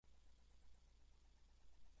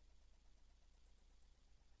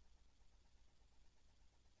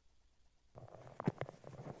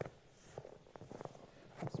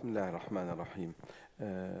الله الرحمن الرحيم.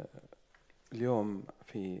 آه، اليوم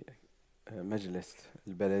في مجلس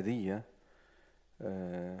البلدية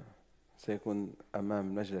آه، سيكون أمام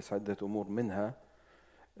المجلس عدة أمور، منها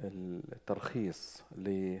الترخيص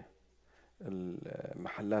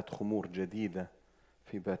لمحلات خمور جديدة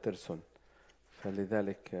في باترسون.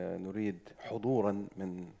 فلذلك نريد حضورا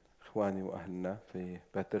من إخواني وأهلنا في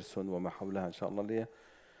باترسون وما حولها إن شاء الله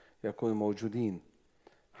ليكونوا موجودين،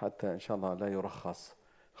 حتى إن شاء الله لا يرخص،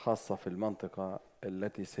 خاصة في المنطقة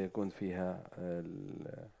التي سيكون فيها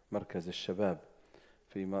مركز الشباب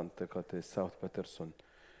في منطقة الساوث باترسون.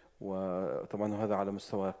 وطبعا هذا على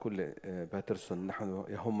مستوى كل باترسون، نحن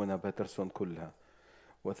يهمنا باترسون كلها.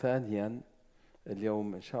 وثانيا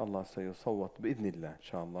اليوم إن شاء الله سيصوت بإذن الله إن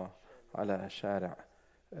شاء الله على شارع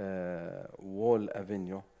وول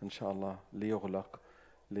أفينيو إن شاء الله ليغلق،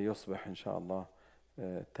 ليصبح إن شاء الله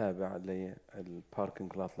تابع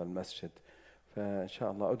للباركنج لوت للمسجد. فإن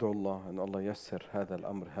شاء الله أدعو الله أن الله يسر هذا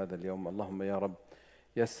الأمر هذا اليوم. اللهم يا رب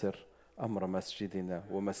يسر أمر مسجدنا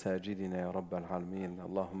ومساجدنا يا رب العالمين.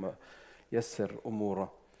 اللهم يسر أمور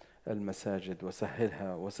المساجد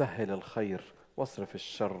وسهلها، وسهل الخير واصرف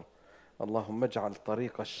الشر. اللهم اجعل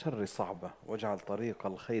طريق الشر صعبة واجعل طريق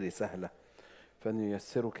الخير سهلة،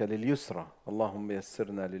 فنيسرك لليسرى. اللهم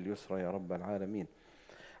يسرنا لليسرى يا رب العالمين.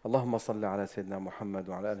 اللهم صل على سيدنا محمد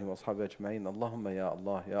وعلى آله وأصحابه أجمعين. اللهم يا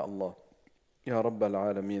الله يا الله يا رب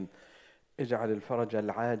العالمين، اجعل الفرج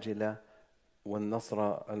العاجل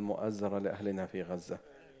والنصر المؤزر لأهلنا في غزة.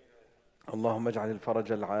 اللهم اجعل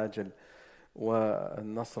الفرج العاجل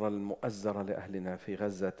والنصر المؤزر لأهلنا في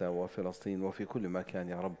غزة وفلسطين وفي كل مكان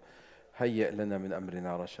يا رب. هيئ لنا من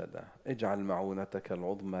أمرنا رشدا، اجعل معونتك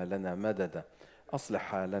العظمى لنا مددا. أصلح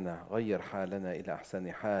حالنا، غير حالنا إلى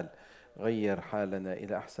أحسن حال، غير حالنا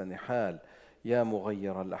إلى أحسن حال. يا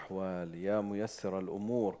مغير الأحوال، يا ميسر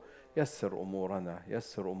الأمور، يسر أمورنا،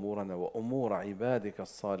 يسر أمورنا وأمور عبادك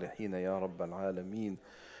الصالحين يا رب العالمين.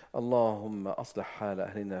 اللهم أصلح حال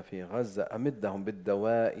أهلنا في غزة، أمدهم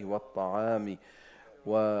بالدواء والطعام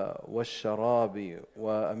والشراب،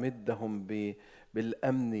 وأمدهم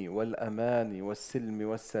بالأمن والأمان والسلم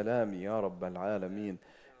والسلام يا رب العالمين.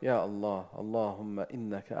 يا الله، اللهم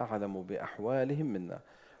إنك أعلم بأحوالهم منا،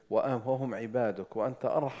 وهم عبادك، وأنت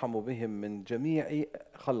أرحم بهم من جميع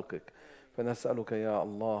خلقك. فنسألك يا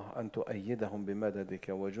الله أن تؤيدهم بمددك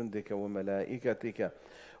وجندك وملائكتك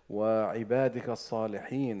وعبادك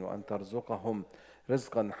الصالحين، وأن ترزقهم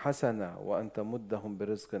رزقا حسنا، وأن تمدهم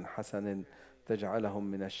برزق حسن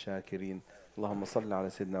تجعلهم من الشاكرين. اللهم صل على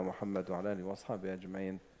سيدنا محمد وعلى آله وأصحابه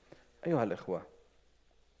أجمعين. أيها الإخوة،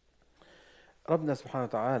 ربنا سبحانه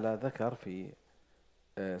وتعالى ذكر في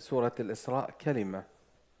سورة الإسراء كلمة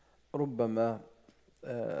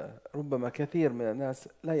ربما كثير من الناس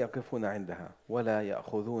لا يقفون عندها ولا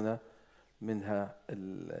يأخذون منها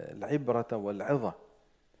العبرة والعظة،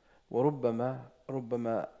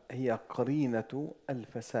 وربما هي قرينة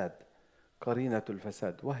الفساد، قرينة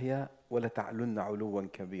الفساد، وهي ولتعلن علوا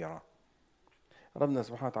كبيرا. ربنا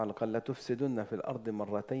سبحانه وتعالى قال: لتفسدن في الأرض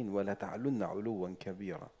مرتين ولتعلن علوا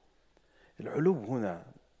كبيرا. العلو هنا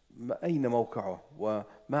أين موقعه وما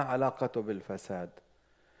علاقته بالفساد؟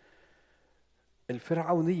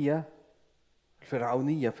 الفرعونية في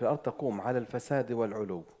الأرض تقوم على الفساد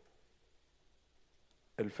والعلو.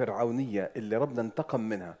 الفرعونية اللي ربنا انتقم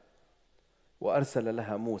منها وأرسل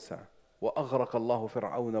لها موسى، وأغرق الله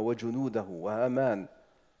فرعون وجنوده وهامان،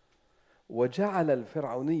 وجعل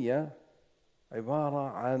الفرعونية عبارة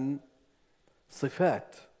عن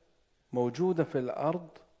صفات موجودة في الأرض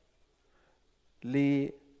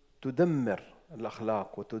لتدمر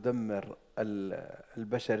الأخلاق وتدمر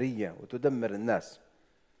البشرية وتدمر الناس.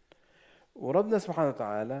 وربنا سبحانه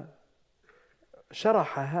وتعالى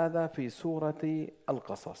شرح هذا في سورة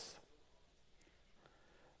القصص،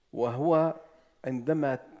 وهو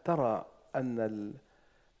عندما ترى أن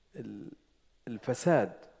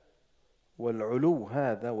الفساد والعلو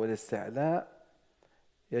هذا والاستعلاء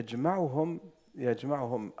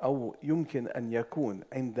يجمعهم أو يمكن أن يكون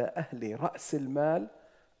عند أهل رأس المال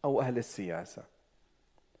أو أهل السياسة.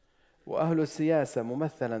 وأهل السياسة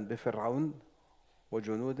ممثلا بفرعون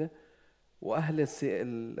وجنوده، وأهل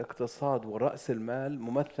الاقتصاد ورأس المال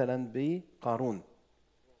ممثلا بقارون.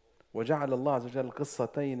 وجعل الله عز وجل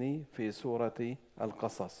قصتين في سورة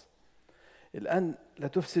القصص. الآن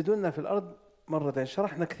لتفسدن في الأرض مرتين،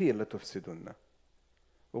 شرحنا كثير لتفسدن،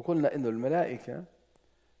 وقلنا إنه الملائكة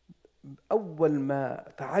أول ما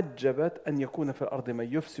تعجبت أن يكون في الأرض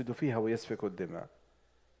من يفسد فيها ويسفك الدماء،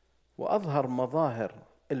 وأظهر مظاهر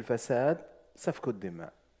الفساد سفك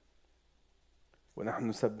الدماء. ونحن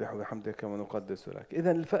نسبح بحمدك ونقدس لك.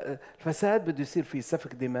 إذن الفساد بده يصير فيه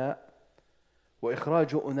سفك دماء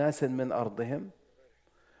وإخراج أناس من أرضهم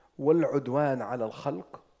والعدوان على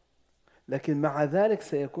الخلق، لكن مع ذلك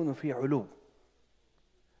سيكون في علو.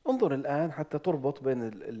 انظر الآن حتى تربط بين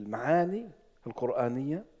المعاني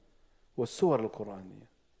القرآنية والسور القرآنية،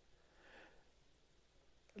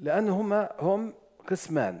 لأنهما هم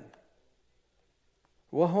قسمان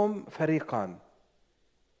وهم فريقان.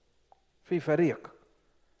 في فريق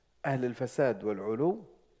أهل الفساد والعلو،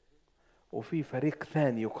 وفي فريق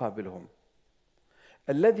ثاني يقابلهم.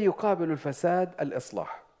 الذي يقابل الفساد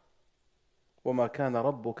الإصلاح، وما كان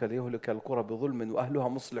ربك ليهلك القرى بظلم وأهلها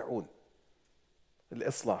مصلحون.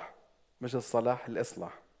 الإصلاح مش الصلاح،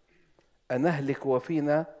 الإصلاح. أنهلك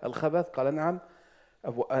وفينا الخبث؟ قال نعم.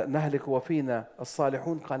 نهلك وفينا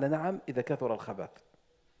الصالحون؟ قال نعم، إذا كثر الخبث.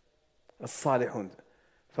 الصالحون.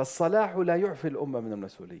 فالصلاح لا يعفي الأمة من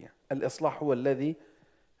المسؤولية، الإصلاح هو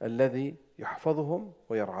الذي يحفظهم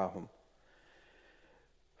ويرعاهم.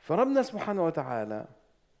 فربنا سبحانه وتعالى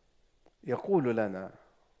يقول لنا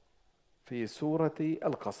في سورة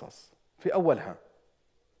القصص في أولها: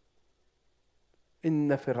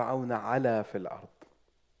 إن فرعون علا في الأرض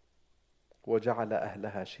وجعل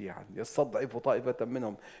أهلها شيعا يستضعف طائفة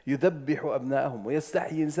منهم يذبح أبناءهم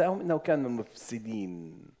ويستحيي نساءهم إنه كان من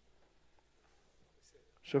المفسدين.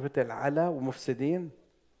 شفت العلا ومفسدين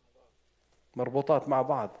مربوطات مع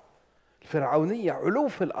بعض. الفرعونية علو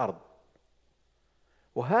في الأرض،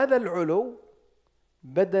 وهذا العلو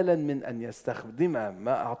بدلا من أن يستخدم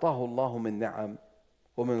ما أعطاه الله من نعم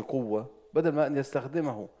ومن قوة، بدل ما أن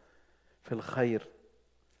يستخدمه في الخير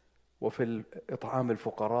وفي إطعام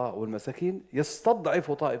الفقراء والمساكين،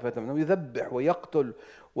 يستضعف طائفة منهم، يذبح ويقتل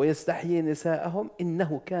ويستحيي نساءهم،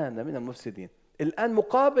 إنه كان من المفسدين. الآن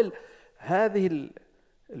مقابل هذه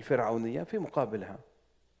الفرعونية في مقابلها: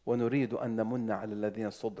 ونريد أن نمن على الذين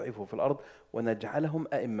استضعفوا في الأرض ونجعلهم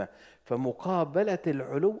أئمة. فمقابلة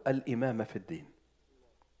العلو الإمامة في الدين،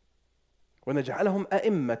 ونجعلهم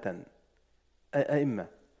أئمة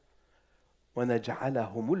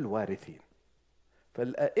ونجعلهم الوارثين.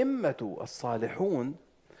 فالأئمة الصالحون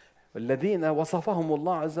الذين وصفهم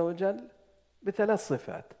الله عز وجل بثلاث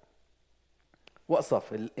صفات،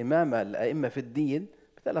 وصف الأئمة في الدين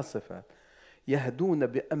بثلاث صفات: يهدون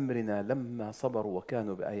بأمرنا لما صبروا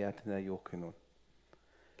وكانوا بآياتنا يوقنون.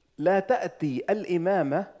 لا تأتي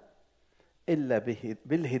الإمامة إلا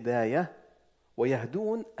بالهداية،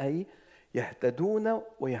 ويهدون أي يهتدون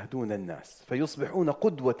ويهدون الناس فيصبحون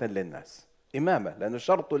قدوة للناس. إمامة، لأن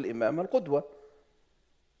شرط الإمامة القدوة.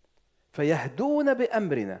 فيهدون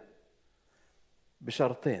بأمرنا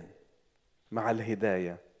بشرطين مع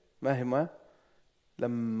الهداية، ما هما؟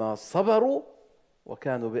 لما صبروا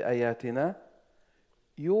وكانوا بآياتنا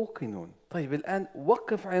يوقنون. طيب الآن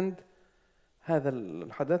وقف عند هذا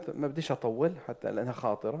الحدث، ما بديش أطول حتى لأنها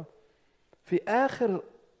خاطرة. في آخر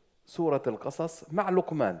سورة القصص مع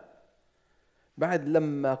لقمان، بعد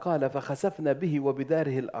لما قال: فخسفنا به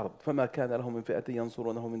وبداره الأرض فما كان له من فئة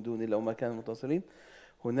ينصرونه من دون الله وما كانوا منتصرين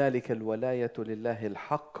هنالك الولاية لله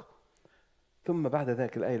الحق. ثم بعد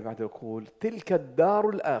ذلك الآية اللي بعد يقول: تلك الدار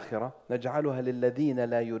الآخرة نجعلها للذين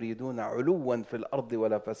لا يريدون علوا في الأرض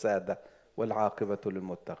ولا فسادا والعاقبة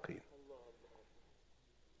للمتقين.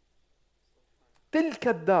 تلك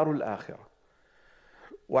الدار الآخرة.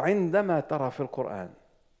 وعندما ترى في القرآن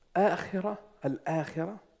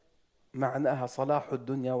الآخرة معناها صلاح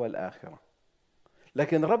الدنيا والآخرة،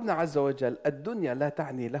 لكن ربنا عز وجل الدنيا لا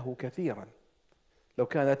تعني له كثيرا. لو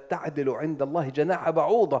كانت تعدل عند الله جناح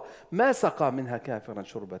بعوضة ما سقى منها كافرا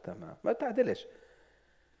شربة ماء، ما تعدلش.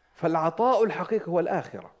 فالعطاء الحقيقي هو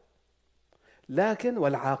الآخرة، لكن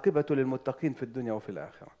والعاقبة للمتقين في الدنيا وفي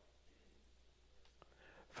الآخرة.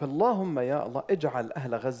 فاللهم يا الله اجعل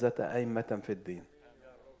أهل غزة أئمة في الدين،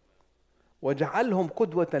 واجعلهم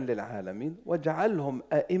قدوة للعالمين، واجعلهم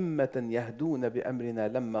أئمة يهدون بأمرنا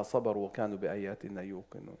لما صبروا وكانوا بآياتنا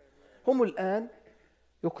يوقنون. هم الآن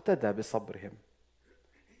يقتدى بصبرهم،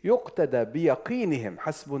 يقتدى بيقينهم،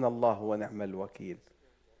 حسبنا الله ونعم الوكيل.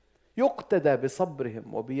 يقتدى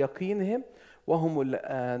بصبرهم وبيقينهم، وهم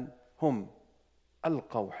الآن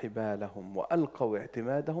ألقوا حبالهم وألقوا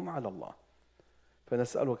اعتمادهم على الله.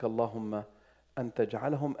 فنسألك اللهم أن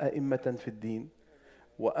تجعلهم أئمة في الدين،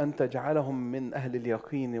 وأن تجعلهم من أهل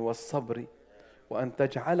اليقين والصبر، وأن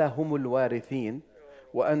تجعلهم الوارثين،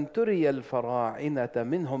 وأن تري الفراعنة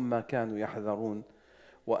منهم ما كانوا يحذرون،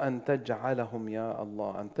 وأن تجعلهم يا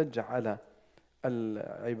الله، أن تجعل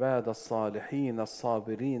العباد الصالحين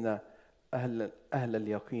الصابرين أهل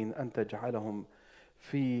اليقين، أن تجعلهم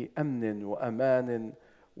في أمن وأمان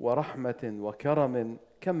ورحمة وكرم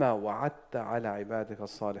كما وعدت على عبادك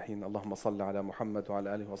الصالحين. اللهم صل على محمد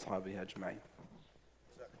وعلى آله وأصحابه أجمعين.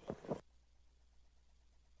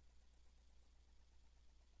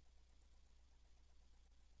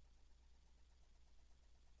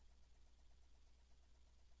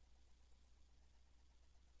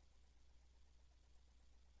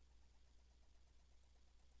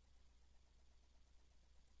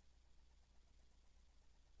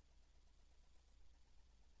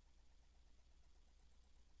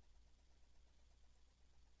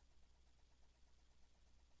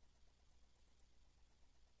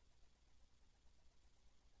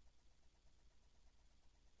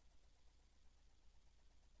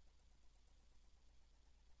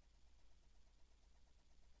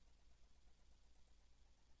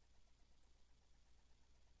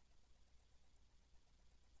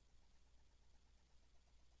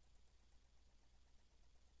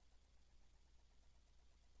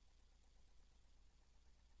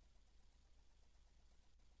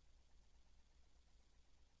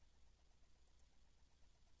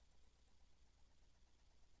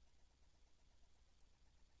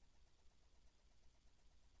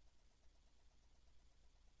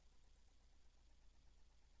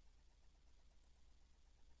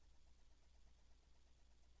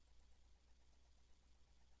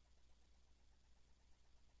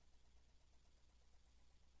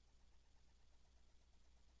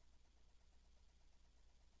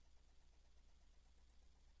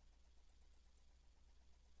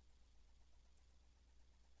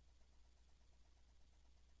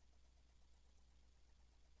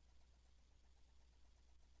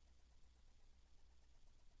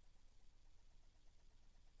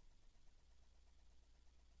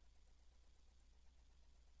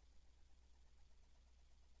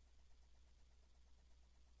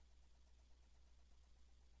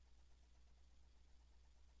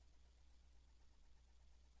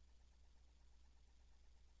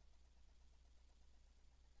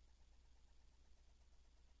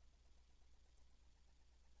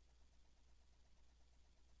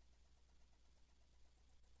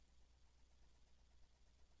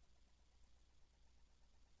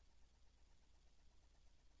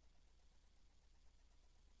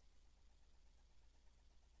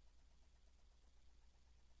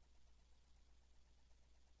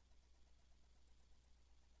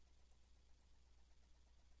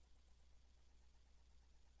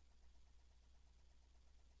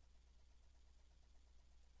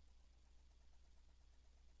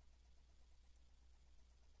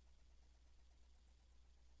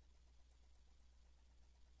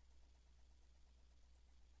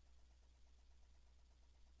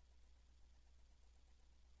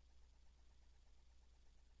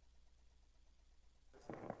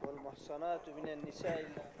 والمحصنات من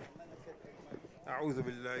النساء أعوذ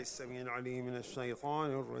بالله السميع العليم من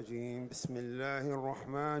الشيطان الرجيم. بسم الله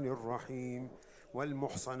الرحمن الرحيم.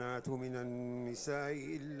 والمحصنات من النساء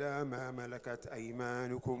إلا ما ملكت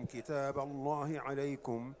أيمانكم كتاب الله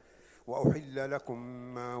عليكم، وأحل لكم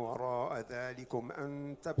ما وراء ذلكم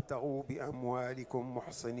أن تبتغوا بأموالكم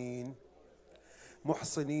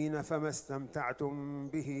محصنين فما استمتعتم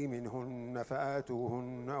به منهن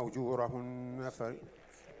فآتوهن أجورهن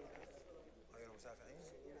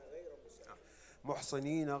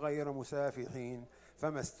محصنين غير مسافحين،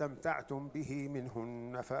 فما استمتعتم به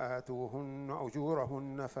منهن فآتوهن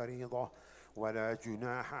أجورهن فريضة، ولا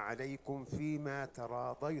جناح عليكم فيما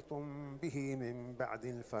تراضيتم به من بعد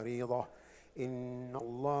الفريضة، إن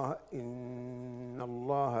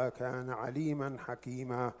الله كان عليما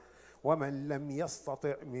حكيما. ومن لم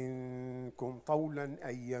يستطع منكم طولا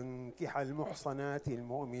أن ينكح المحصنات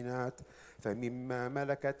المؤمنات فمما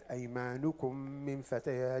ملكت أيمانكم من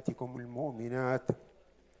فتياتكم المؤمنات،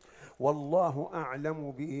 والله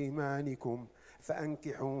أعلم بإيمانكم،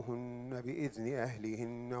 فأنكحوهن بإذن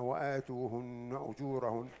أهلهن وآتوهن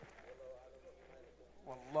أجورهن،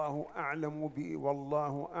 والله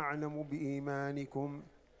أعلم بإيمانكم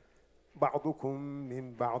بعضكم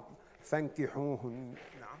من بعض،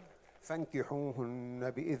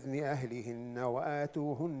 فانكحوهن بإذن أهلهن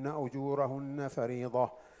وآتوهن أجورهن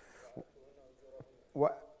فريضة.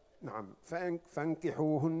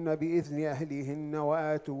 فانكحوهن بإذن أهلهن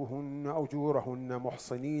وآتوهن أجورهن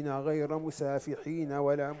محصنين غير مسافحين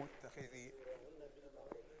ولا متخذين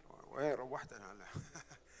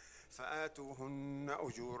فآتوهن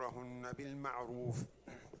أجورهن بالمعروف.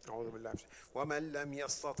 أعوذ بالله. ومن لم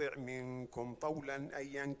يستطع منكم طولا أن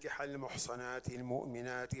ينكح المحصنات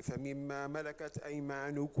المؤمنات فمما ملكت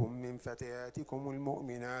أيمانكم من فتياتكم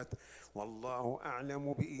المؤمنات، والله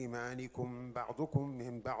أعلم بإيمانكم بعضكم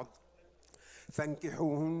من بعض،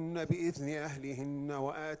 فانكحوهن بإذن أهلهن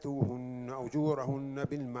وآتوهن أجورهن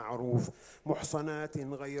بالمعروف محصنات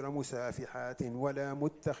غير مسافحات ولا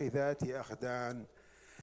متخذات أخدان،